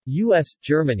U.S.,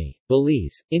 Germany,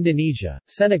 Belize, Indonesia,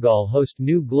 Senegal host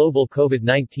new global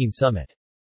COVID-19 summit.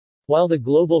 While the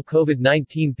global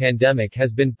COVID-19 pandemic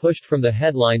has been pushed from the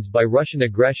headlines by Russian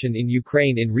aggression in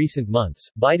Ukraine in recent months,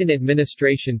 Biden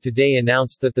administration today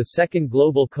announced that the second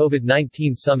global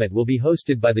COVID-19 summit will be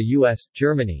hosted by the U.S.,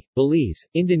 Germany, Belize,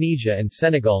 Indonesia and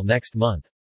Senegal next month.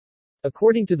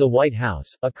 According to the White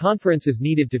House, a conference is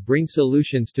needed to bring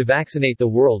solutions to vaccinate the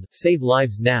world, save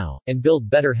lives now, and build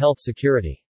better health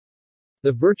security.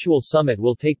 The virtual summit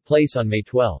will take place on May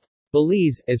 12.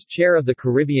 Belize, as chair of the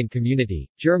Caribbean Community,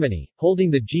 Germany, holding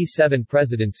the G7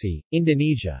 presidency,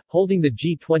 Indonesia, holding the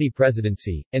G20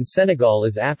 presidency, and Senegal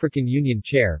as African Union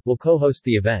chair, will co-host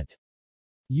the event.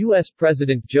 U.S.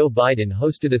 President Joe Biden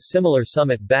hosted a similar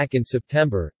summit back in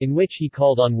September, in which he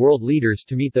called on world leaders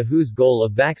to meet the WHO's goal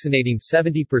of vaccinating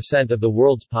 70% of the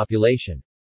world's population.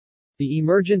 The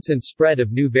emergence and spread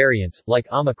of new variants, like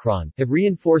Omicron, have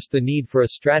reinforced the need for a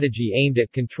strategy aimed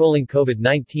at controlling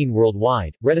COVID-19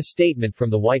 worldwide, read a statement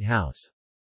from the White House.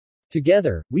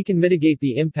 Together, we can mitigate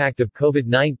the impact of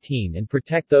COVID-19 and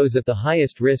protect those at the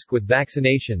highest risk with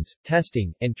vaccinations,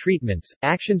 testing, and treatments,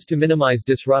 actions to minimize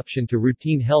disruption to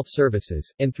routine health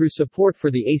services, and through support for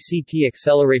the ACT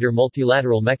Accelerator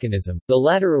multilateral mechanism, the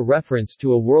latter a reference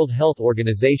to a World Health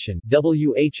Organization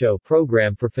 (WHO)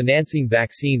 program for financing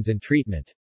vaccines and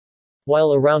treatment.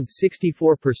 While around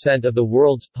 64% of the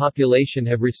world's population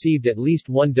have received at least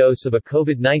one dose of a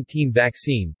COVID-19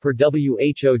 vaccine, per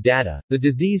WHO data, the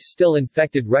disease still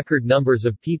infected record numbers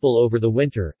of people over the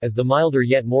winter, as the milder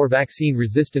yet more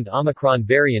vaccine-resistant Omicron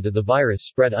variant of the virus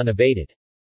spread unabated.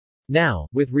 Now,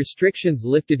 with restrictions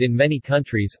lifted in many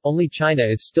countries, only China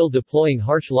is still deploying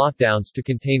harsh lockdowns to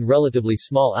contain relatively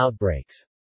small outbreaks.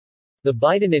 The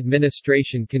Biden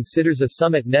administration considers a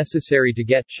summit necessary to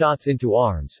get shots into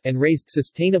arms and raised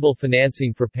sustainable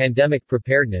financing for pandemic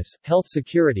preparedness, health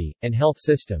security, and health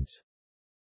systems.